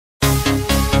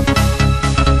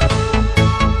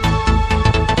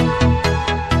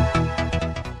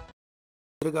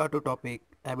With regard to topic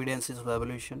evidences of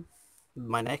evolution,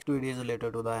 my next video is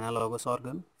related to the analogous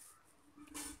organ.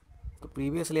 So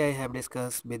previously I have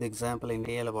discussed with example in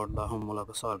detail about the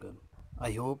homologous organ.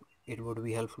 I hope it would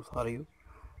be helpful for you.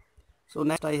 So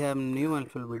next I have new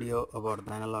helpful video about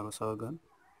the analogous organ.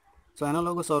 So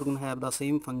analogous organ have the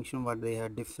same function but they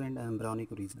have different embryonic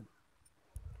region.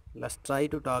 Let's try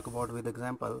to talk about with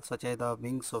example such as the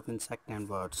wings of insect and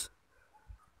birds.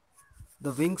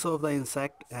 The wings of the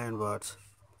insect and birds.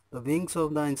 The wings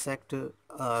of the insect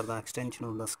are the extension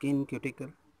of the skin cuticle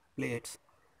plates,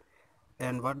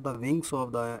 and what the wings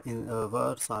of the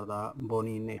birds are the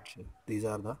bony in nature. These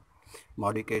are the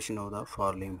modification of the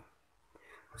forelimb.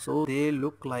 So they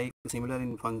look like similar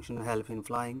in function, help in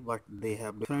flying, but they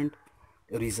have different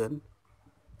reason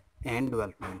and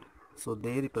development. So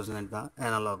they represent the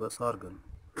analogous organ.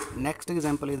 Next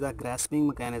example is the grasping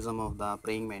mechanism of the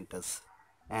praying mantis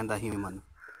and the human.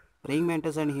 Praying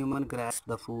mantis and human grasp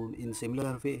the food in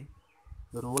similar way,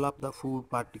 roll up the food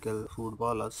particle, food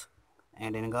bolus,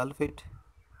 and engulf it,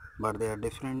 but they are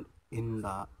different in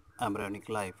the embryonic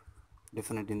life,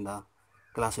 different in the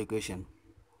classification.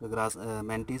 The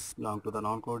mantis belong to the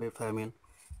non-chordate family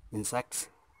insects,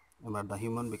 but the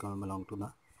human belong to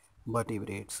the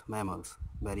vertebrates, mammals,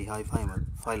 very high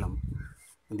phylum.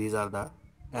 These are the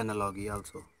analogy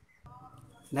also.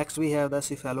 Next we have the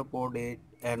cephalopodate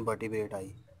and vertebrate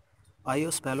eye. Eye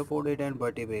of cephalopodate and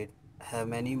vertebrate have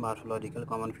many morphological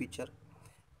common features,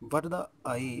 but the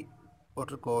eye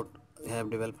outer coat have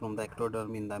developed from the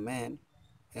ectoderm in the man,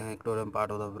 ectoderm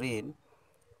part of the brain,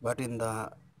 but in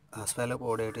the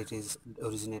cephalopodate it is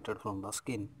originated from the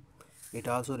skin. It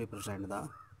also represents the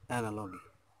analogy.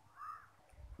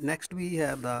 Next we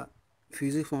have the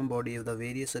fusiform body of the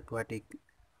various aquatic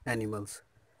animals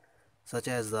such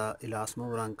as the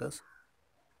elasmobranchus,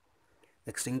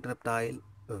 extinct reptile,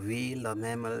 whale, the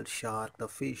mammal, shark, the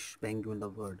fish, penguin, the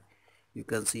bird. You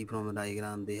can see from the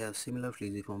diagram they have similar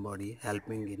fusiform body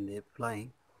helping in their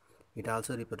flying. It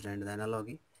also represents the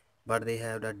analogy, but they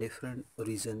have the different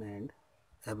reason and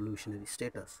evolutionary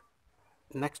status.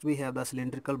 Next we have the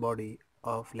cylindrical body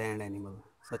of land animal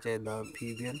such as the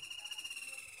amphibian,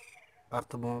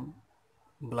 earthworm,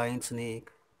 blind snake.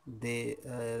 They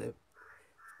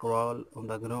crawl on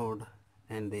the ground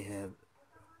and they have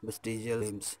vestigial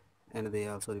limbs, and they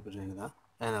also represent the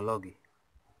analogy.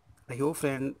 I hope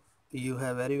friend you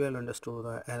have very well understood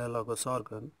the analogous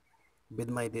organ with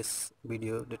my this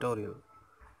video tutorial.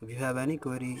 If you have any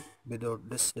query without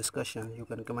this discussion, you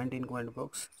can comment in comment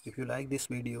box. If you like this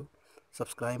video,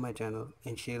 subscribe my channel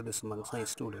and share this among science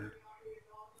students.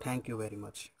 Thank you very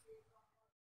much.